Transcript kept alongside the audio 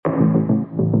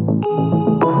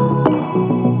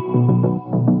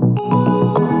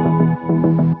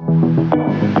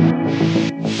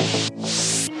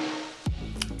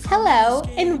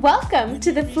and welcome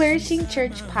to the Flourishing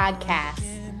Church podcast.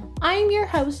 I'm your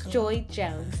host, Joy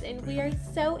Jones, and we are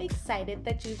so excited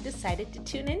that you've decided to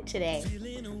tune in today.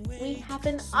 We have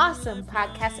an awesome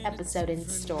podcast episode in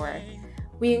store.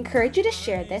 We encourage you to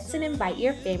share this and invite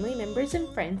your family members and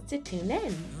friends to tune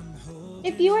in.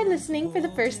 If you are listening for the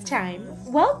first time,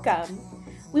 welcome.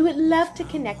 We would love to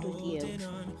connect with you.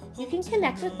 You can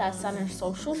connect with us on our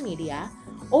social media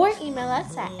or email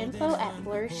us at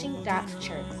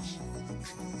info@flourishing.church.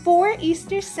 For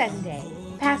Easter Sunday,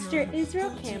 Pastor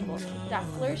Israel Campbell kicked off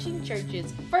Flourishing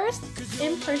Church's first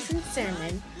in-person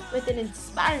sermon with an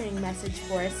inspiring message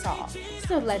for us all.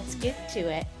 So let's get to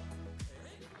it.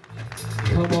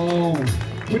 Come on.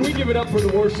 Can we give it up for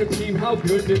the worship team? How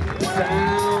good did it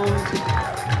sound?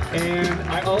 And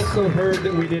I also heard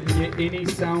that we didn't get any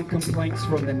sound complaints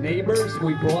from the neighbors.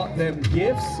 We brought them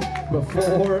gifts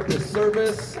before the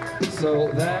service, so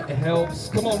that helps.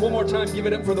 Come on, one more time, give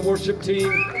it up for the worship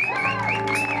team.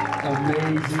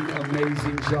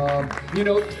 Amazing job. You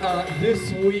know,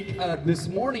 this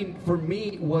morning for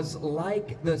me was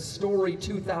like the story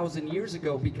 2,000 years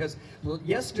ago, because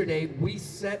yesterday we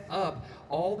set up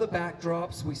all the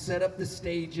backdrops, we set up the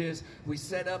stages, we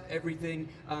set up everything,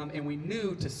 and we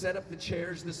knew to set up the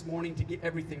chairs this morning to get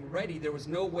everything ready. There was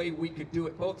no way we could do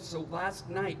it both. So last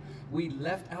night we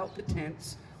left out the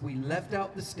tents, we left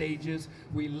out the stages,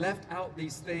 we left out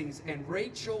these things, and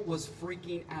Rachel was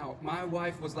freaking out. My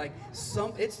wife was like,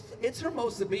 it's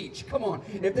Hermosa Beach. Come on.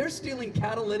 If they're stealing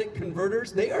catalytic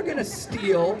converters, they are going to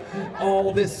steal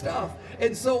all this stuff.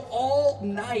 And so all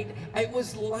night, it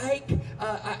was like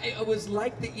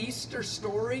the Easter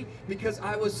story, because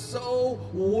I was so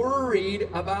worried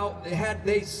about, had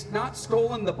they not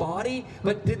stolen the body,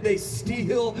 but did they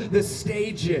steal the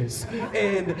stages?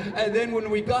 And then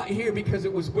when we got here, because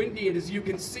it was windy, and as you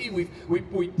can see, we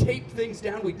taped things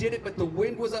down, we did it, but the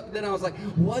wind was up. Then I was like,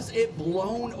 was it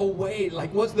blown away?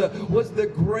 Like, was the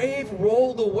grave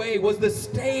rolled away? Was the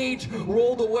stage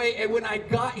rolled away? And when I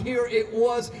got here, it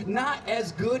was not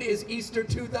as good as Easter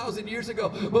 2,000 years ago.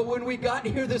 But when we got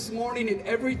here this morning and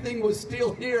everything was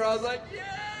still here, I was like,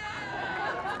 yeah!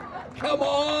 Come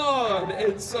on!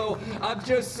 And so I'm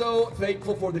just so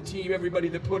thankful for the team, everybody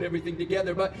that put everything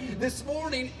together. But this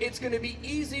morning, it's going to be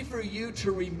easy for you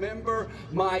to remember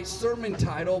my sermon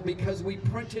title because we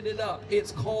printed it up.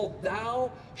 It's called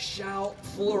Thou Shalt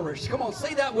Flourish. Come on,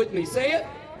 say that with me. Say it.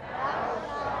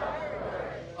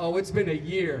 Oh, it's been a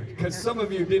year, because some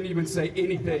of you didn't even say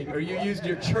anything, or you used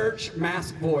your church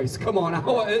mask voice. Come on,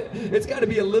 it's got to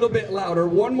be a little bit louder.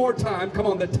 One more time. Come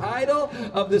on, the title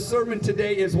of the sermon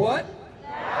today is what?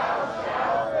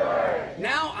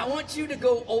 Now, I want you to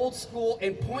go old school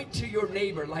and point to your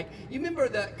neighbor. Like, you remember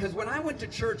that, because when I went to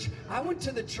church, I went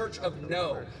to the church of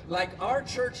no. Like, our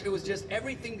church, it was just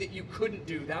everything that you couldn't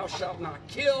do. Thou shalt not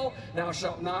kill. Thou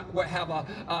shalt not have a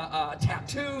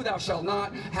tattoo. Thou shalt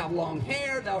not have long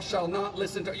hair. Thou shalt not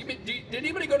listen to... Did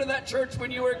anybody go to that church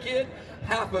when you were a kid?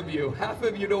 Half of you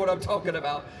know what I'm talking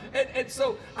about. And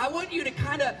so I want you to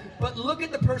but look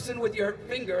at the person with your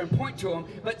finger and point to them,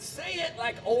 but say it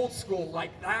like old school,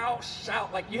 like thou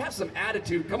shalt, like you have some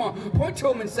attitude. Come on, point to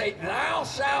them and say, thou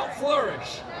shalt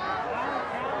flourish.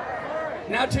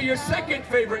 Now to your second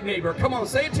favorite neighbor, come on,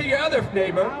 say it to your other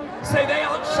neighbor. Say,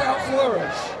 thou shalt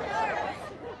flourish.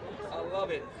 I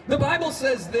love it. The Bible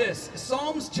says this,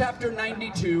 Psalms chapter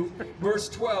 92, verse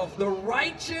 12, the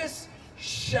righteous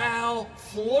shall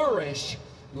flourish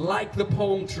like the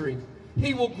palm tree.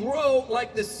 He will grow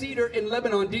like the cedar in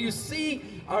Lebanon. Do you see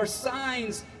our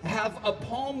signs have a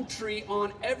palm tree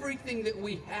on everything that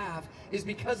we have? Is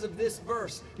because of this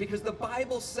verse. Because the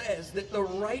Bible says that the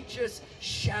righteous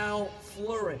shall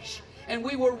flourish. And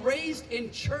we were raised in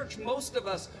church, most of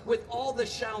us, with all the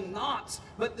shall nots.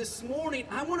 But this morning,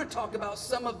 I want to talk about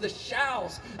some of the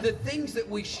shalls, the things that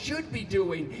we should be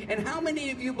doing. And how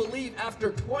many of you believe after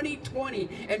 2020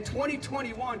 and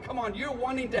 2021, come on, you're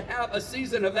wanting to have a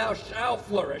season of thou shall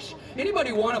flourish.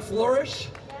 Anybody want to flourish?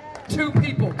 Two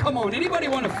people, come on, anybody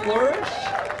want to flourish?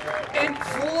 And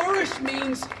flourish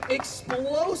means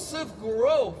explosive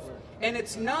growth. And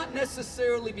it's not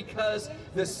necessarily because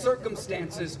the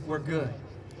circumstances were good.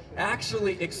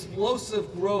 Actually,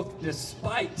 explosive growth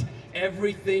despite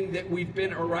everything that we've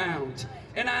been around.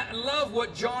 And I love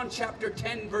what John chapter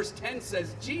 10, verse 10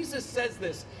 says. Jesus says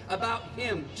this about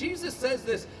him. Jesus says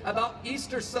this about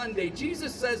Easter Sunday.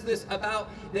 Jesus says this about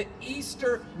the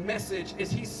Easter message. Is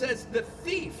he says the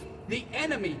thief, the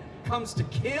enemy, comes to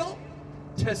kill,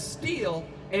 to steal,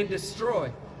 and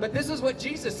destroy. But this is what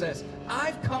Jesus says.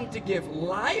 I've come to give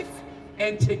life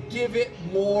and to give it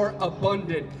more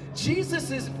abundant.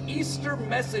 Jesus' Easter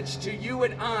message to you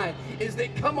and I is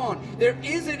that, come on, there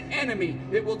is an enemy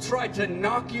that will try to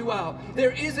knock you out.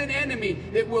 There is an enemy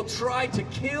that will try to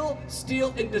kill,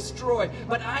 steal, and destroy.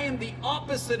 But I am the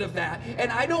opposite of that.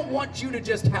 And I don't want you to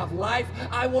just have life.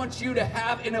 I want you to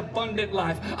have an abundant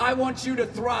life. I want you to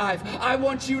thrive. I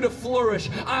want you to flourish.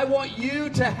 I want you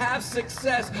to have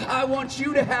success. I want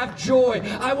you to have joy.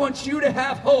 I want you to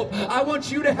have hope. I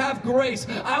want you to have grace.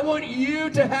 I want you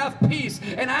to have peace.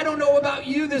 And I don't know about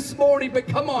you this morning, but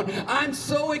come on, I'm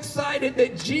so excited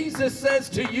that Jesus says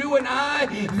to you and I,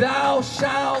 thou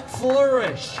shalt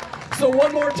flourish. So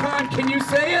one more time, can you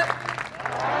say it?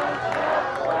 Thou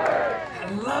shalt flourish. I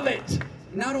love it.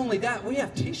 Not only that, we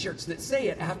have t-shirts that say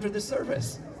it after the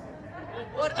service.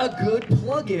 What a good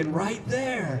plug-in right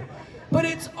there. But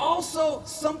it's also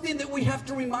something that we have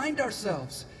to remind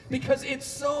ourselves, because it's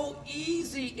so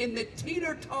easy in the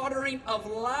teeter-tottering of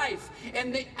life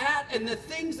and the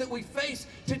things that we face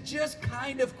to just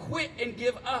kind of quit and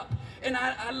give up. And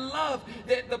I love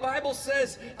that the Bible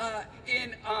says I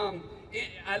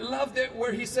love that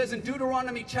where he says in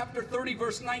Deuteronomy chapter 30,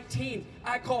 verse 19,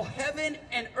 I call heaven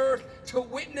and earth to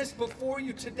witness before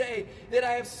you today that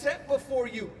I have set before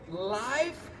you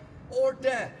life or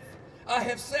death. I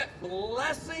have set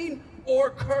blessing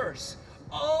or curse.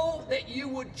 Oh, that you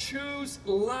would choose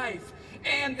life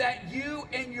and that you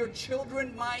and your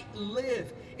children might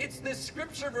live. It's this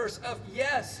scripture verse of,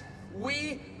 yes,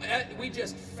 we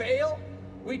just fail,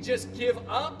 we just give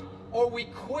up, or we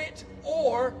quit,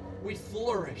 or we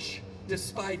flourish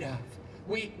despite of.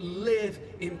 We live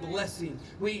in blessing.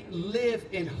 We live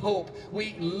in hope.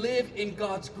 We live in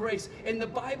God's grace. And the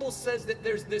Bible says that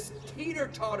there's this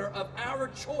teeter-totter of our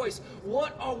choice.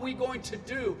 What are we going to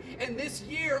do? And this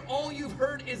year, all you've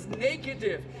heard is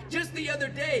negative. Just the other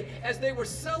day, as they were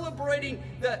celebrating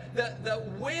the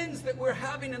wins that we're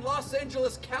having in Los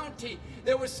Angeles County,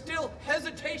 there was still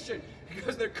hesitation.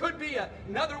 Because there could be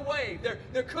another wave.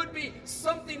 There could be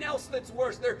something else that's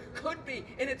worse. There could be.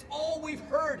 And it's all we've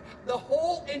heard the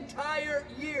whole entire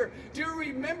year. Do you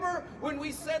remember when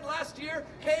we said last year,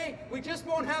 hey, we just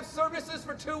won't have services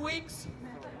for 2 weeks?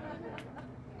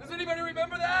 Does anybody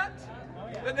remember that? Oh,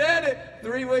 yeah. And then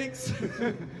 3 weeks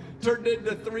turned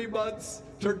into 3 months,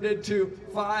 turned into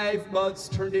 5 months,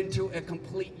 turned into a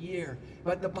complete year.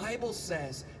 But the Bible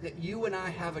says that you and I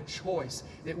have a choice,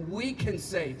 that we can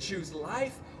say, choose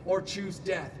life or choose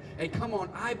death. And come on,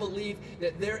 I believe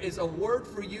that there is a word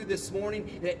for you this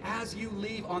morning, that as you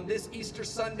leave on this Easter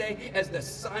Sunday, as the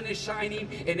sun is shining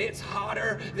and it's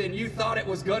hotter than you thought it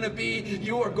was going to be,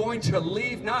 you are going to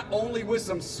leave not only with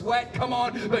some sweat, come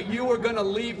on, but you are going to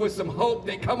leave with some hope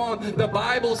that, come on, the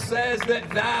Bible says that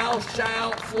thou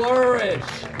shalt flourish.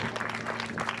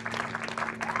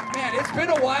 Man, it's been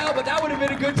a while, but that would have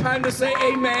been a good time to say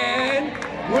amen.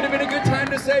 Would have been a good time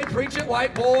to say, preach it,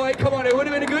 white boy. Come on, it would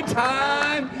have been a good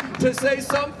time to say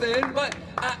something. But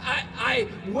I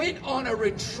went on a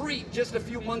retreat just a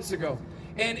few months ago.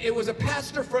 And it was a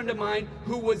pastor friend of mine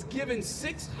who was given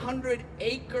 600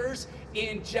 acres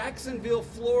in Jacksonville,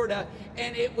 Florida.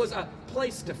 And it was a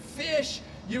place to fish.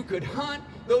 You could hunt.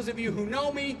 Those of you who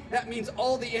know me, that means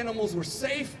all the animals were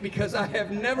safe, because I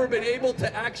have never been able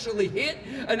to actually hit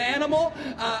an animal.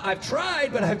 I've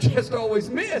tried, but I've just always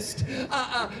missed.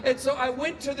 And so I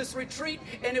went to this retreat,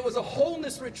 and it was a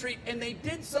wholeness retreat, and they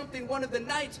did something one of the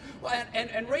nights,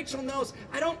 and Rachel knows,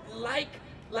 I don't like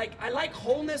I like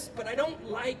wholeness, but I don't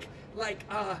like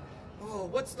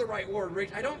what's the right word, Rich?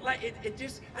 I don't like it.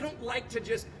 I don't like to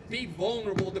just be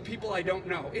vulnerable to people I don't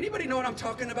know. Anybody know what I'm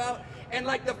talking about? And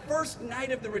like the first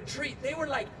night of the retreat, they were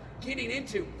like getting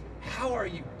into, how are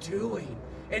you doing?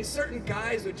 And certain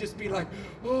guys would just be like,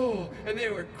 oh, and they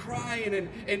were crying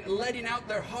and letting out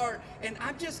their heart. And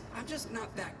I'm just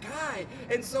not that guy.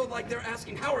 And so like they're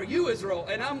asking, how are you, Israel?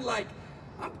 And I'm like,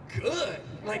 I'm good.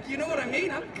 Like, you know what I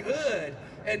mean? I'm good.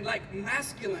 And like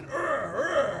masculine,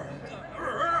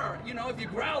 you know, if you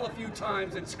growl a few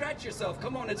times and scratch yourself,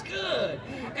 come on, it's good.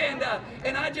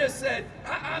 And I just said,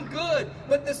 I'm good.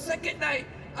 But the second night,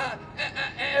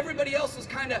 everybody else was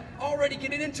kind of already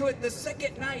getting into it. The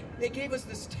second night, they gave us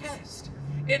this test.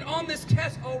 And on this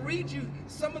test, I'll read you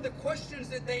some of the questions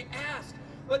that they asked.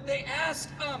 But they asked,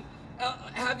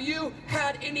 have you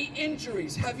had any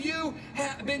injuries? Have you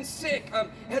been sick?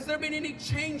 Has there been any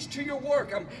change to your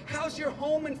work? How's your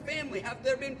home and family? Have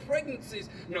there been pregnancies?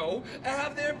 No.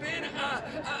 Have there been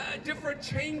different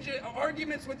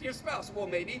arguments with your spouse? Well,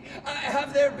 maybe.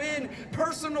 Have there been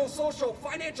personal, social,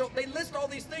 financial? They list all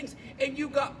these things, and you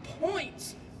got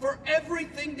points for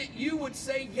everything that you would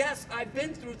say, yes, I've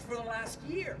been through for the last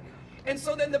year. And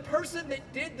so then the person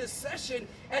that did the session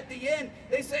at the end,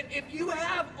 they said, if you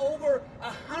have over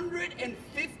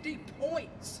 150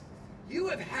 points, you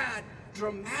have had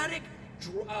dramatic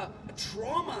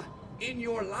trauma in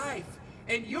your life.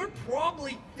 And you're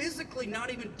probably physically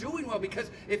not even doing well,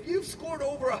 because if you've scored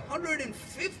over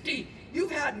 150,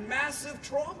 you've had massive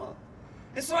trauma.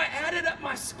 And so I added up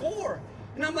my score.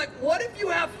 And I'm like, what if you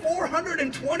have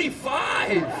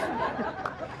 425?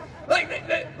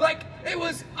 Like it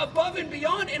was above and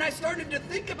beyond. And I started to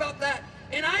think about that.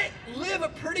 And I live a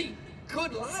pretty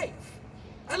good life.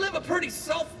 I live a pretty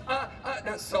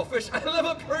not selfish, I live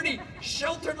a pretty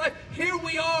sheltered life. Here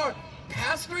we are,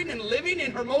 pastoring and living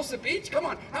in Hermosa Beach. Come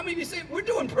on, how many of you say we're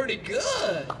doing pretty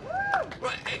good?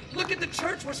 Right? Look at the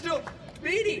church, we're still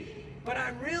meeting. But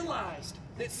I realized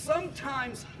that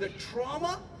sometimes the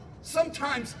trauma,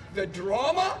 sometimes the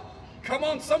drama, come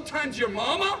on, sometimes your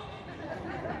mama.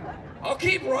 I'll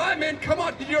keep rhyming, come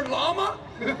on, your llama.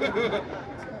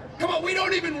 Come on, we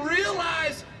don't even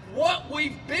realize what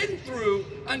we've been through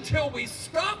until we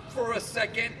stop for a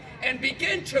second and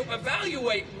begin to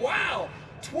evaluate, wow,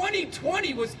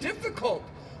 2020 was difficult.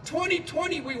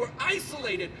 2020, we were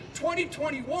isolated.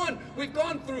 2021, we've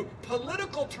gone through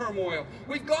political turmoil.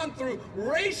 We've gone through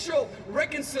racial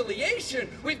reconciliation.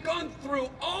 We've gone through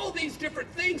all these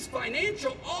different things,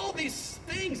 financial, all these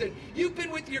things. And you've been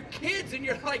with your kids and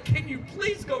you're like, can you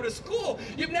please go to school?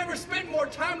 You've never spent more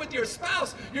time with your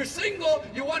spouse. You're single,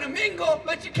 you want to mingle,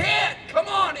 but you can't. Come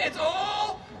on, it's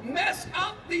all messed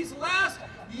up these last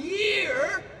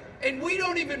year, and we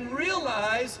don't even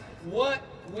realize what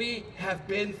we have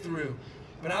been through.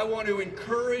 But I want to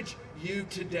encourage you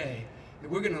today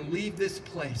that we're going to leave this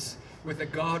place with a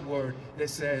God word that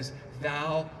says,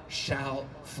 thou shalt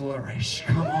flourish.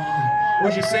 Come on.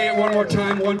 Would you say it one more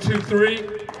time? 1, 2, 3.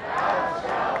 Thou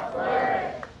shalt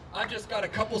flourish. I've just got a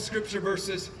couple scripture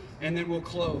verses and then we'll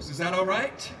close. Is that all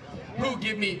right? Who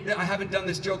give me, I haven't done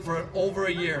this joke for over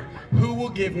a year. Who will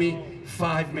give me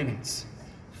 5 minutes?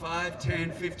 5,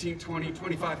 10, 15, 20,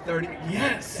 25, 30.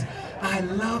 Yes, I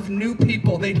love new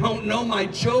people. They don't know my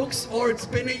jokes, or it's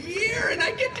been a year and I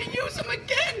get to use them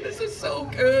again. This is so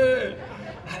good.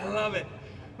 I love it.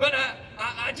 But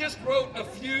I just wrote a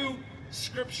few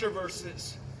scripture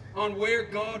verses on where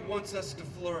God wants us to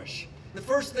flourish. The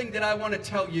first thing that I want to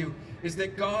tell you is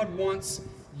that God wants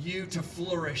you to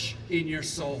flourish in your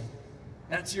soul.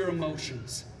 That's your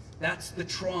emotions. That's the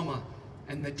trauma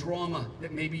and the drama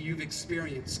that maybe you've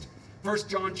experienced. 1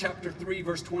 John chapter 3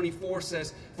 verse 24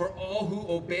 says, for all who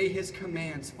obey his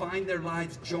commands find their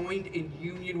lives joined in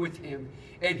union with him,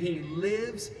 and he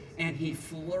lives and he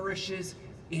flourishes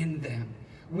in them.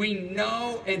 We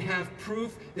know and have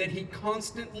proof that he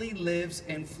constantly lives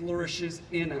and flourishes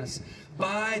in us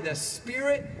by the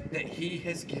Spirit that he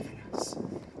has given us.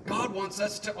 God wants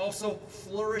us to also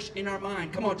flourish in our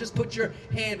mind. Come on, just put your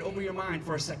hand over your mind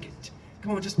for a second.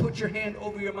 Come on, just put your hand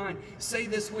over your mind. Say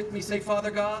this with me. Say,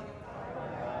 Father God,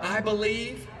 I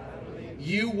believe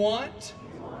you want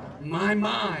my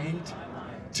mind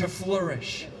to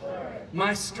flourish.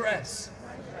 My stress,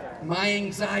 my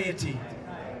anxiety,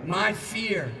 my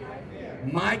fear,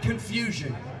 my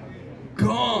confusion,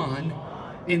 gone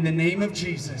in the name of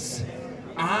Jesus.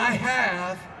 I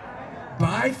have,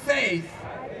 by faith,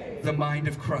 the mind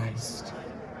of Christ.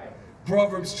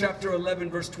 Proverbs chapter 11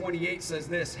 verse 28 says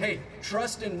this, hey,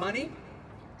 trust in money,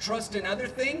 trust in other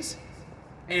things,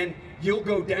 and you'll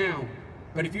go down.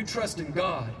 But if you trust in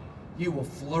God, you will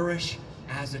flourish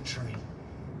as a tree.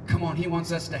 Come on, he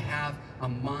wants us to have a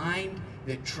mind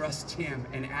that trusts him.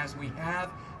 And as we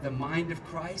have the mind of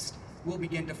Christ, we'll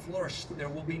begin to flourish. There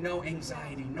will be no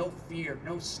anxiety, no fear,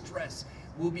 no stress.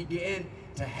 We'll begin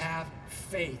to have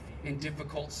faith in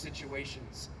difficult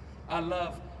situations. I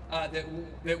love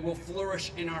that will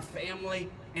flourish in our family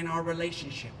and our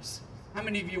relationships. How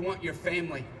many of you want your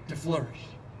family to flourish?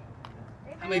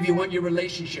 How many of you want your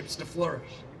relationships to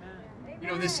flourish? You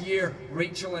know, this year,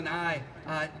 Rachel and I,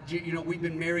 we've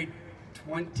been married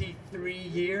 23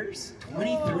 years.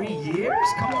 23 years?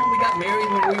 Come on, we got married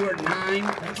when we were 9.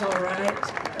 That's all right.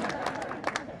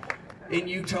 In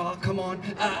Utah, come on.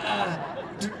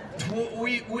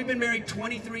 We've been married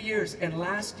 23 years, and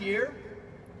last year,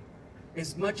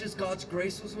 as much as God's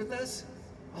grace was with us,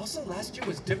 also last year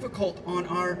was difficult on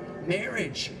our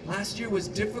marriage. Last year was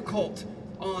difficult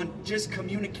on just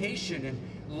communication and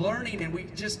learning, and we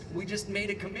just made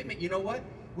a commitment. You know what?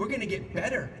 We're going to get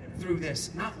better through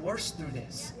this, not worse through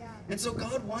this. And so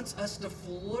God wants us to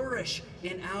flourish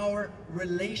in our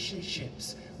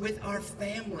relationships with our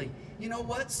family. You know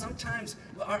what? Sometimes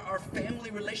our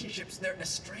family relationships, they're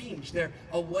estranged, they're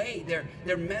away,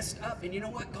 they're messed up. And you know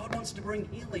what? God wants to bring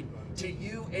healing to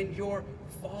you and your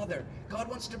father. God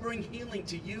wants to bring healing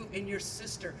to you and your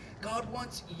sister. God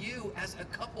wants you as a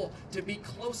couple to be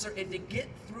closer and to get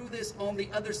through this on the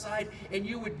other side. And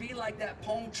you would be like that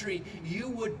palm tree. You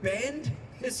would bend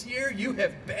this year. You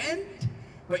have bent,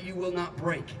 but you will not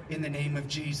break in the name of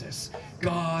Jesus.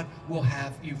 God will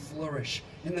have you flourish.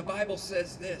 And the Bible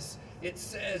says this. It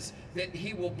says that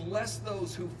he will bless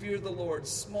those who fear the Lord,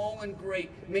 small and great.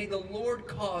 May the Lord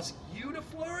cause you to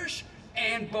flourish,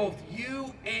 and both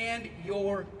you and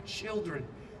your children.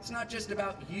 It's not just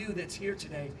about you that's here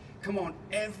today. Come on,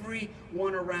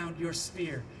 everyone around your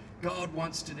sphere. God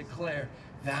wants to declare,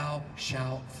 thou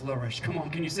shalt flourish. Come on,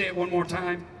 can you say it one more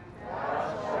time?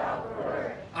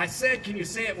 I said, can you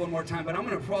say it one more time? But I'm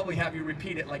going to probably have you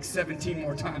repeat it like 17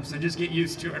 more times, so just get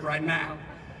used to it right now.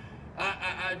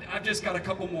 I've just got a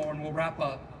couple more and we'll wrap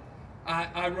up.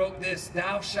 I wrote this,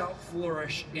 thou shalt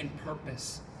flourish in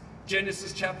purpose.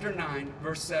 Genesis chapter 9,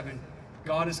 verse 7.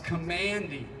 God is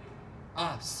commanding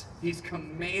us. He's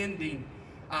commanding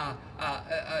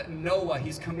Noah.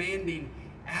 He's commanding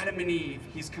Adam and Eve.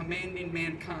 He's commanding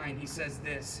mankind. He says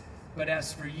this, but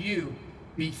as for you,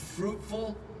 be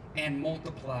fruitful and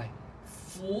multiply.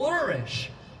 Flourish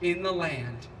in the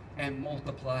land and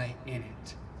multiply in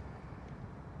it.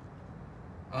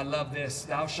 I love this.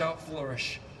 Thou shalt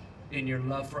flourish in your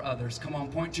love for others. Come on,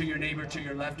 point to your neighbor to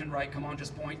your left and right. Come on,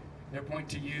 just point. They're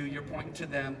pointing to you. You're pointing to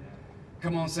them.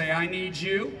 Come on, say, I need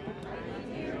you.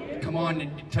 Come on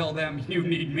and tell them you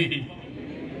need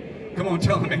me. Come on,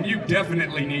 tell them, and you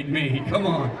definitely need me. Come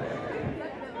on.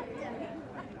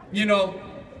 You know,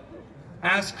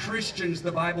 as Christians,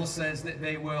 the Bible says that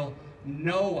they will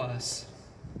know us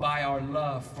by our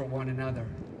love for one another.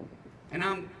 And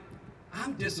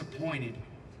I'm disappointed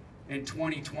in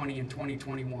 2020 and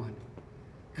 2021.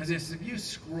 Because if you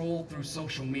scroll through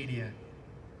social media,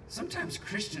 sometimes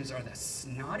Christians are the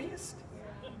snottiest.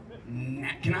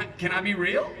 Can I be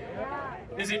real?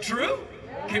 Is it true?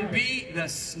 Can be the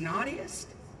snottiest,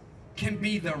 can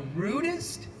be the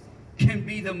rudest, can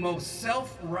be the most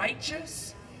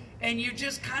self-righteous, and you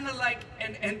just kind of like,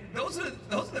 and those are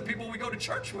the people we go to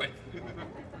church with.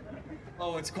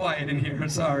 Oh, it's quiet in here.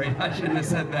 Sorry, I shouldn't have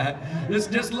said that.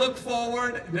 Just look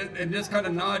forward and just kind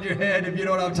of nod your head if you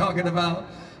know what I'm talking about.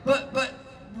 But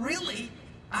really,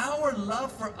 our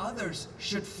love for others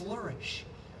should flourish.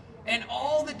 And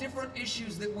all the different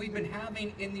issues that we've been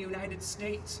having in the United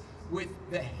States with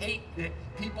the hate that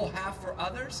people have for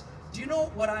others, do you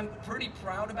know what I'm pretty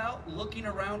proud about looking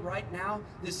around right now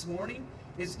this morning?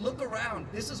 Is look around.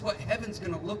 This is what heaven's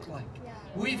going to look like.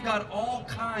 We've got all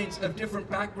kinds of different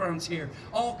backgrounds here,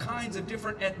 all kinds of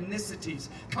different ethnicities.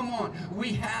 Come on, we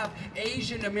have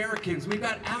Asian Americans, we've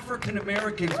got African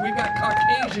Americans, we've got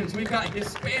Caucasians, we've got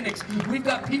Hispanics, we've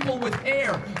got people with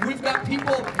hair, we've got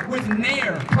people with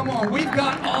nair. Come on, we've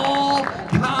got all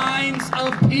kinds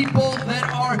of people that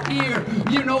are here.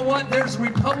 You know what? There's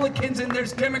Republicans and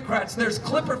there's Democrats. There's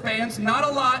Clipper fans, not a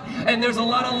lot, and there's a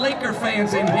lot of Laker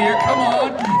fans in here. Come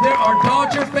on. There are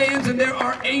Dodger fans and there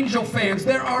are Angel fans.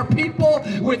 There are people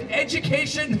with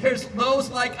education. There's those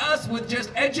like us with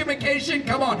just education.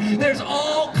 Come on. There's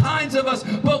all kinds of us,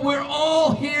 but we're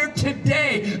all here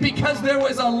today because there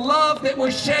was a love that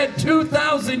was shed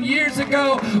 2,000 years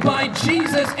ago by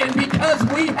Jesus, and because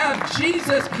we have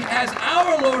Jesus as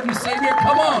our Lord and Savior,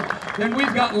 come on, then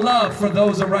we've got love for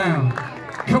those around.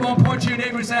 Come on, point to your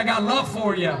neighbor and say, I got love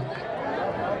for you.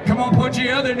 Come on, point to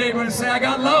your other neighbor and say, I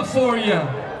got love for you.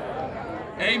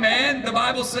 Amen. The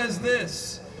Bible says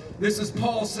this. This is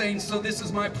Paul saying, so this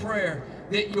is my prayer,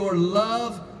 that your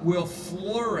love will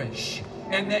flourish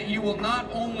and that you will not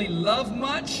only love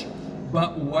much,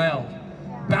 but well.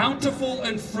 Bountiful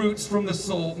and fruits from the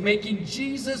soul, making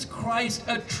Jesus Christ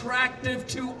attractive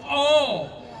to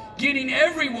all, getting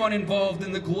everyone involved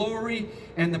in the glory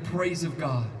and the praise of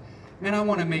God. Man, I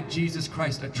want to make Jesus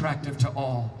Christ attractive to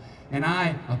all. And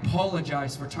I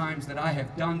apologize for times that I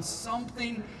have done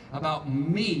something about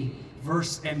me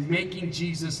and making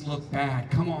Jesus look bad.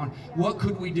 Come on, what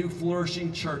could we do,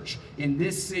 Flourishing Church, in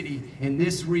this city, in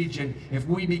this region, if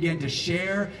we begin to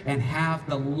share and have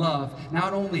the love?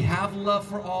 Not only have love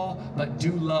for all, but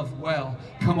do love well.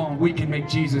 Come on, we can make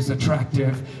Jesus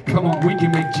attractive. Come on, we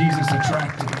can make Jesus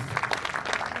attractive.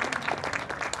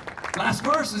 Last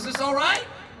verse, is this all right?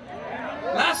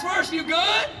 Last verse, you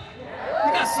good?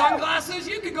 You got sunglasses?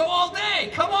 You could go all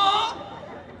day. Come on.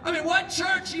 I mean, what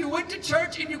church? You went to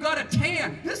church and you got a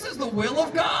tan. This is the will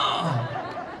of God.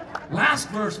 Last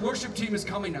verse, worship team is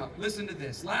coming up. Listen to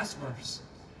this. Last verse.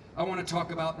 I want to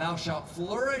talk about thou shalt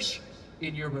flourish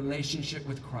in your relationship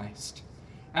with Christ.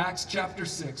 Acts chapter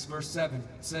 6, verse 7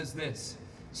 says this.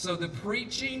 So the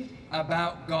preaching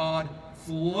about God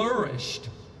flourished,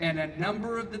 and a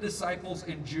number of the disciples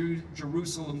in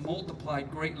Jerusalem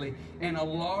multiplied greatly, and a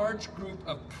large group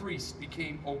of priests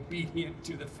became obedient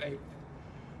to the faith.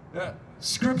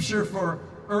 Scripture for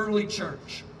early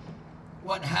church.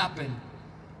 What happened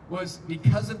was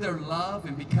because of their love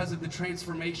and because of the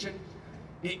transformation,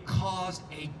 it caused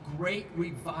a great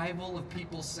revival of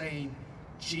people saying,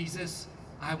 Jesus,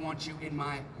 I want you in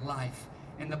my life.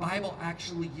 And the Bible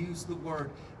actually used the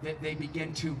word that they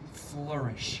began to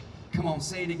flourish. Come on,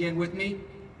 say it again with me.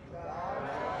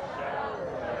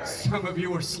 Some of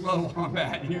you are slow on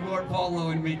that. You weren't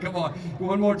following me. Come on.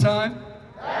 One more time.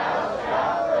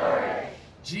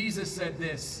 Jesus said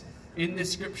this in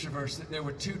this scripture verse, that there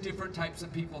were two different types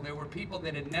of people. There were people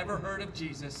that had never heard of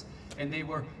Jesus, and they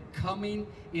were coming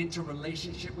into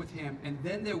relationship with him. And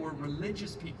then there were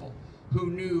religious people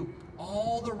who knew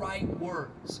all the right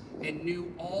words and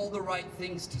knew all the right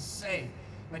things to say,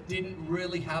 but didn't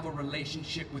really have a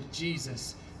relationship with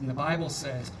Jesus. And the Bible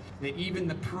says that even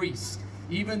the priests,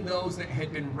 even those that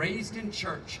had been raised in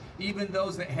church, even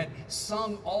those that had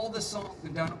sung all the songs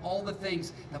and done all the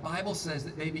things, the Bible says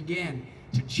that they began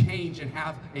to change and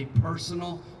have a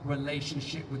personal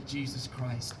relationship with Jesus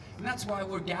Christ. And that's why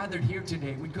we're gathered here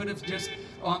today. We could have just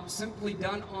simply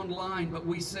done online, but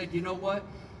we said, you know what?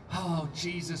 Oh,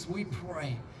 Jesus, we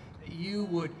pray that you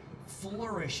would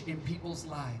flourish in people's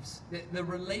lives. That the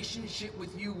relationship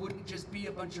with you wouldn't just be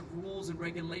a bunch of rules and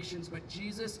regulations, but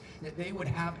Jesus, that they would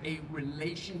have a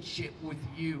relationship with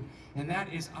you. And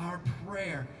that is our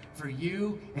prayer for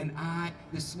you and I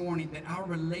this morning, that our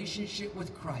relationship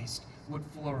with Christ would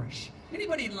flourish.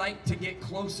 Anybody like to get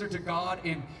closer to God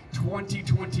in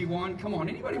 2021? Come on,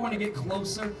 anybody want to get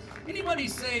closer? Anybody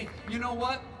say, you know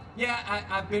what? Yeah,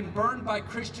 I've been burned by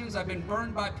Christians, I've been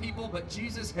burned by people, but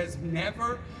Jesus has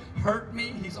never hurt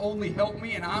me. He's only helped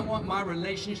me, and I want my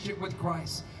relationship with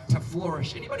Christ to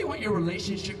flourish. Anybody want your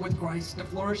relationship with Christ to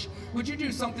flourish? Would you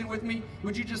do something with me?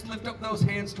 Would you just lift up those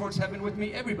hands towards heaven with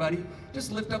me? Everybody,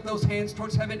 just lift up those hands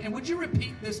towards heaven, and would you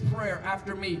repeat this prayer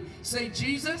after me? Say,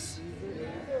 Jesus,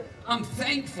 I'm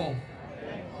thankful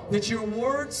that your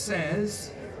word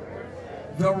says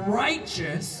the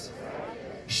righteous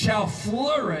shall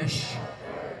flourish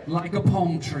like a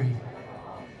palm tree.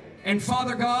 And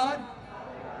Father God,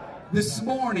 this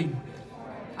morning,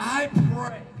 I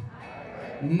pray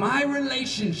my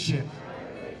relationship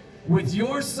with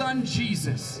your son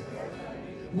Jesus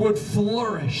would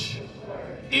flourish.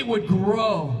 It would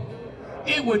grow.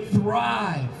 It would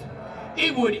thrive.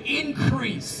 It would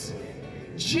increase.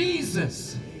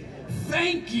 Jesus,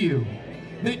 thank you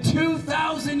that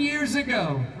 2,000 years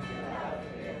ago,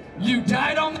 you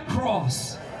died on the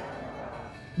cross.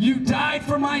 You died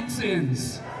for my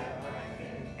sins.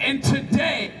 And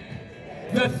today,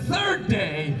 the third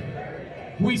day,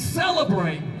 we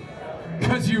celebrate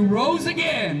because you rose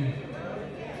again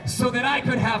so that I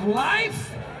could have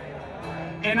life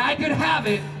and I could have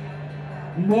it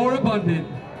more abundant.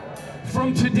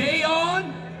 From today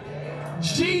on,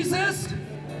 Jesus,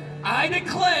 I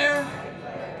declare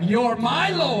you're my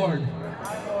Lord,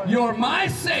 you're my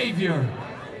Savior,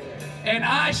 and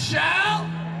I shall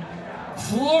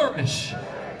flourish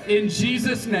in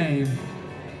Jesus' name.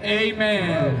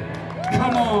 Amen.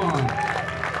 Come on.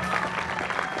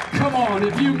 Come on,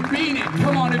 if you mean it.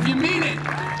 Come on, if you mean it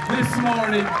this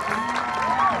morning.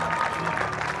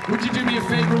 Would you do me a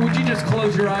favor? Would you just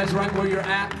close your eyes right where you're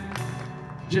at?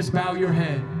 Just bow your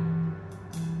head.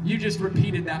 You just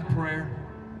repeated that prayer.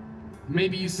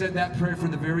 Maybe you said that prayer for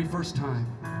the very first time.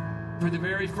 For the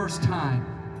very first time,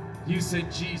 you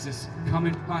said, Jesus, come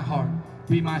into my heart,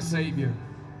 be my Savior.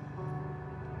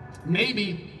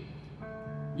 Maybe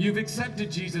you've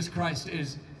accepted Jesus Christ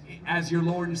as your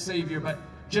Lord and Savior, but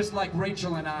just like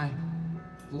Rachel and I,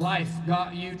 life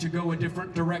got you to go a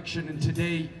different direction. And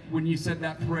today, when you said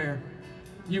that prayer,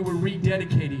 you were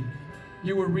rededicating,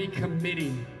 you were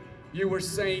recommitting. You were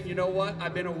saying, you know what?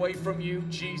 I've been away from you,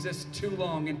 Jesus, too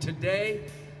long. And today,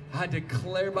 I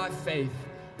declare by faith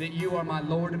that you are my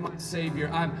Lord and my Savior.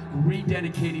 I'm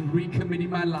rededicating, recommitting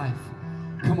my life.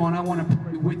 Come on, I want to pray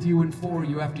with you and for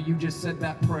you after you just said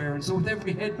that prayer. And so with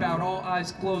every head bowed, all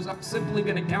eyes closed, I'm simply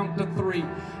going to count to 3.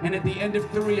 And at the end of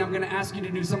 3, I'm going to ask you to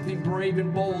do something brave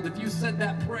and bold. If you said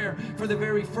that prayer for the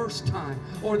very first time,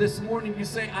 or this morning you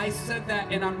say, I said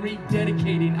that and I'm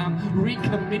rededicating, I'm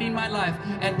recommitting my life,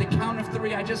 at the count of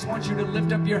 3, I just want you to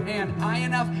lift up your hand high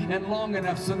enough and long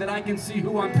enough so that I can see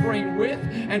who I'm praying with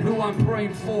and who I'm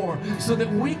praying for, so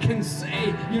that we can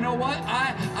say, you know what,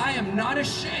 I am not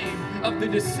ashamed of the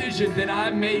decision that I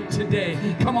made today.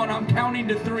 Come on, I'm counting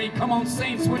to 3. Come on,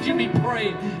 saints, would you be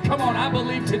praying? Come on, I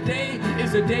believe today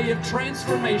is a day of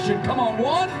transformation. Come on,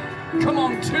 1, come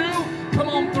on, 2, come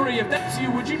on, 3. If that's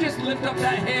you, would you just lift up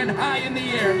that hand high in the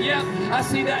air? Yep, I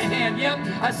see that hand. Yep,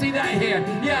 I see that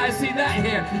hand. Yeah, I see that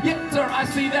hand. Yes, sir, I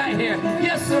see that hand.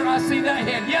 Yes, sir, I see that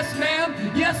hand. Yes, ma'am.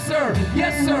 Yes, sir.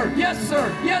 Yes, sir. Yes,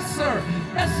 sir. Yes, sir.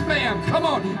 Yes, ma'am. Come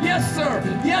on. Yes, sir.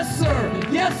 Yes, sir.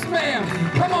 Yes, ma'am.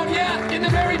 Come on. Yeah, in the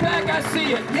very back, I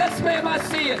see it. Yes, ma'am, I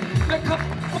see it. The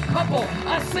couple,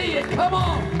 I see it. Come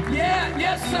on. Yeah,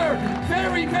 yes, sir.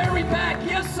 Very, very back.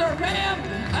 Yes, sir,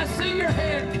 ma'am. I see your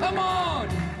hand. Come on.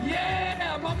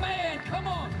 Yeah, my man. Come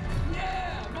on.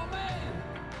 Yeah, my man.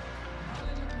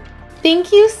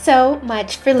 Thank you so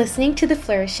much for listening to the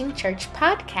Flourishing Church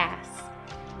podcast.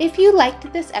 If you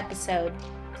liked this episode,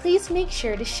 please make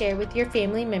sure to share with your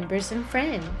family members and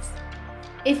friends.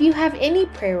 If you have any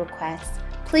prayer requests,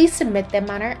 please submit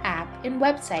them on our app and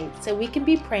website so we can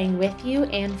be praying with you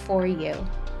and for you.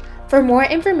 For more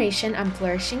information on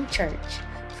Flourishing Church,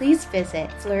 please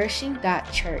visit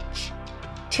flourishing.church.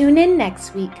 Tune in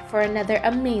next week for another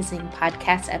amazing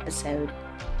podcast episode.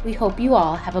 We hope you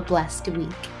all have a blessed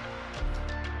week.